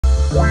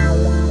Hi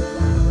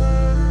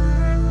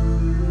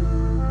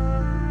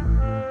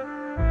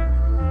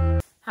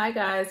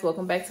guys,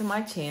 welcome back to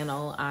my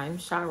channel. I'm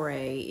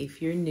ShaRae.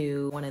 If you're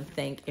new, I want to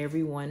thank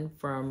everyone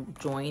from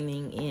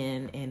joining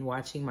in and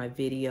watching my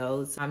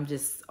videos. I'm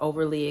just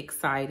overly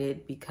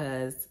excited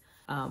because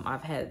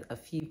I've had a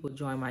few people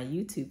join my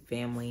YouTube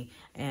family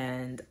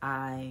and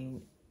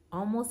I'm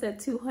almost at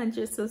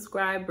 200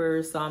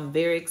 subscribers. So I'm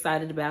very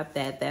excited about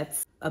that.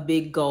 That's a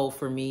big goal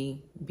for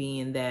me,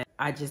 being that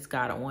I just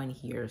got on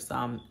here. So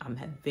I'm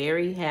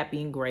very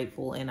happy and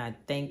grateful, and I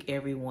thank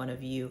every one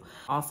of you.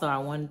 Also, I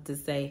wanted to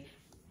say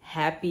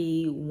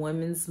Happy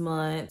Women's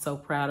Month. So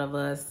proud of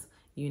us.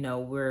 You know,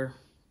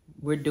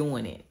 we're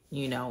doing it,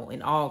 you know,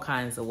 in all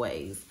kinds of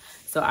ways.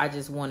 So I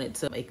just wanted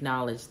to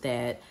acknowledge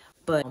that.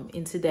 But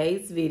in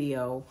today's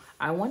video,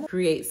 I want to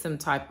create some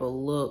type of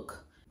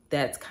look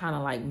that's kind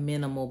of like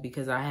minimal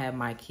because I have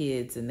my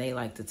kids and they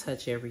like to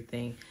touch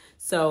everything.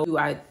 So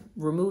I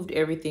removed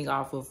everything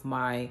off of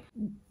my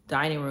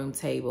dining room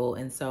table.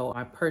 And so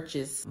I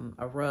purchased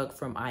a rug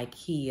from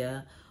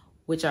IKEA,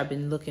 which I've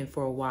been looking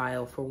for a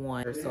while for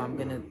one. So I'm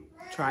gonna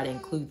try to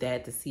include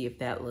that to see if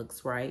that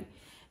looks right.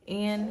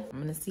 And I'm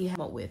gonna see how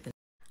I'm up with it.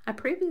 I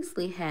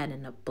previously had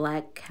a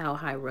black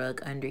cowhide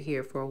rug under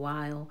here for a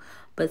while,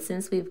 but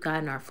since we've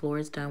gotten our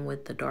floors done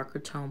with the darker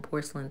tone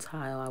porcelain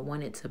tile, I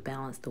wanted to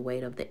balance the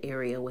weight of the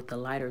area with the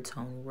lighter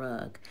tone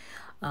rug.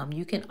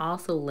 You can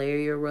also layer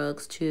your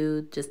rugs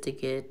too, just to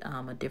get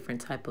a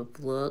different type of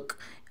look.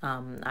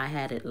 I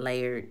had it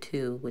layered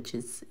too, which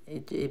is,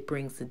 it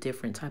brings a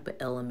different type of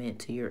element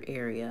to your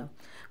area.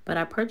 But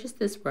I purchased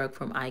this rug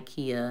from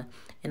IKEA,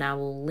 and I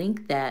will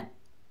link that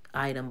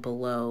item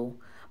below.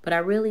 But I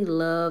really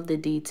love the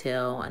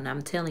detail, and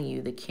I'm telling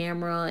you, the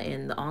camera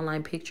and the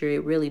online picture,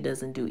 it really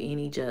doesn't do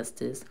any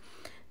justice.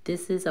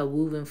 This is a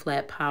woven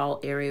flat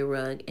pile area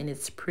rug, and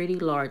it's pretty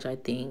large, I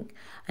think.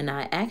 And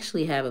I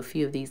actually have a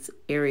few of these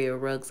area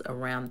rugs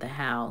around the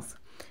house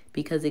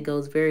because it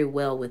goes very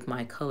well with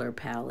my color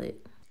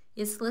palette.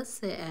 It's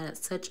listed at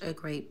such a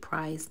great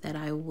price that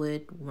I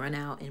would run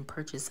out and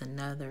purchase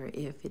another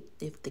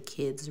if the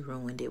kids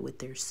ruined it with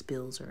their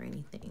spills or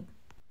anything.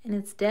 And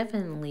it's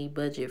definitely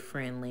budget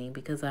friendly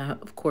because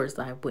of course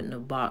I wouldn't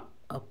have bought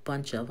a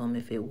bunch of them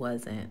if it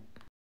wasn't.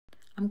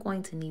 I'm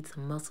going to need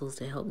some muscles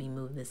to help me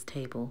move this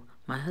table.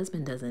 My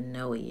husband doesn't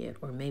know it yet,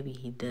 or maybe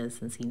he does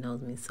since he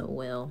knows me so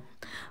well.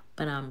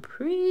 But I'm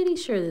pretty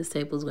sure this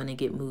table is going to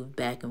get moved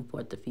back and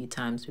forth a few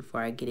times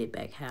before I get it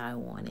back how I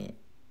want it.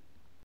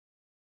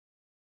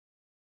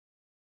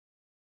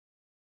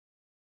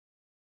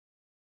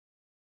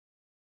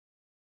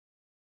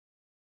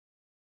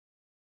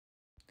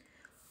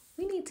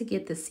 We need to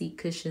get the seat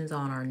cushions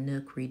on our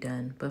Nook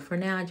redone, but for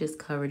now I just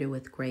covered it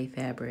with gray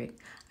fabric.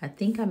 I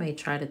think I may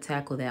try to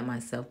tackle that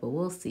myself, but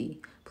we'll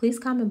see. Please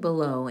comment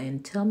below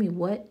and tell me,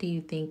 what do you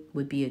think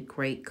would be a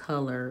great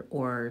color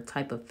or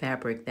type of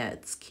fabric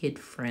that's kid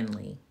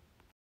friendly?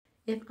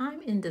 If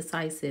I'm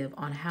indecisive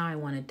on how I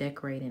want to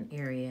decorate an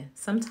area,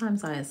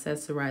 sometimes I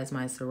accessorize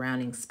my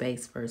surrounding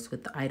space first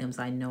with the items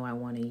I know I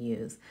want to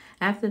use.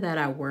 After that,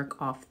 I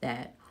work off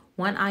that.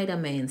 One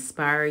item may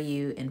inspire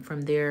you, and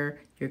from there,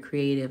 your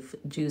creative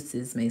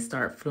juices may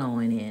start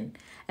flowing in.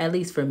 At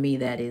least for me,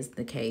 that is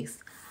the case.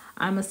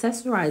 I'm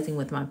accessorizing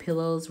with my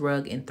pillows,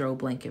 rug, and throw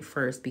blanket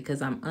first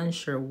because I'm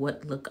unsure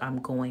what look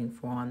I'm going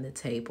for on the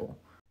table.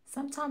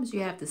 Sometimes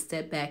you have to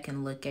step back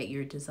and look at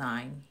your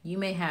design. You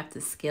may have to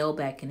scale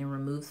back and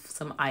remove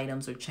some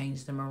items or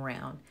change them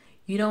around.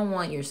 You don't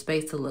want your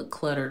space to look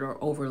cluttered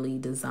or overly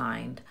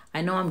designed.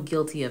 I know I'm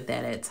guilty of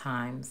that at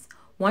times.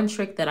 One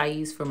trick that I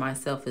use for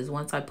myself is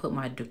once I put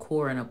my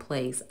decor in a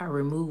place, I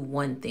remove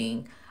one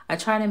thing. I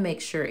try to make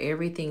sure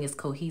everything is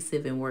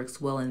cohesive and works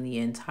well in the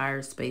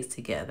entire space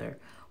together.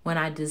 When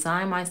I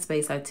design my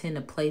space, I tend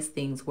to place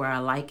things where I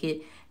like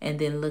it and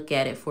then look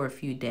at it for a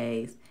few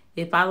days.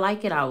 If I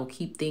like it, I will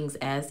keep things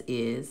as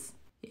is.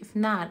 If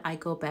not, I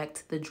go back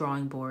to the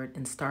drawing board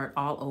and start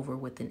all over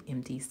with an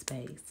empty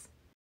space.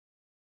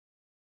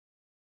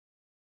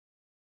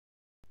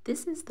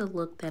 This is the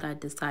look that I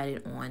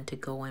decided on to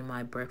go on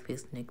my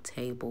breakfast nook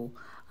table.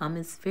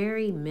 It's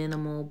very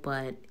minimal,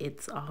 but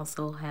it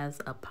also has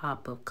a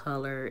pop of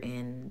color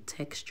and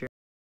texture.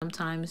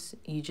 Sometimes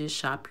you just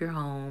shop your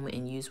home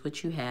and use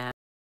what you have.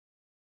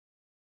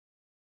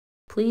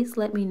 Please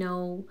let me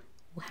know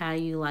how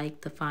you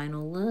like the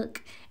final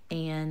look,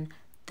 and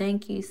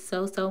thank you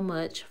so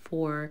much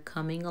for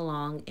coming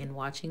along and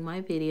watching my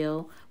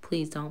video.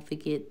 Please don't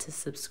forget to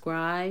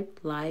subscribe,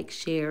 like,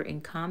 share,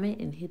 and comment,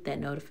 and hit that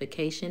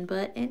notification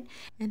button.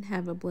 And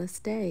have a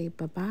blessed day.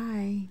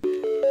 Bye-bye.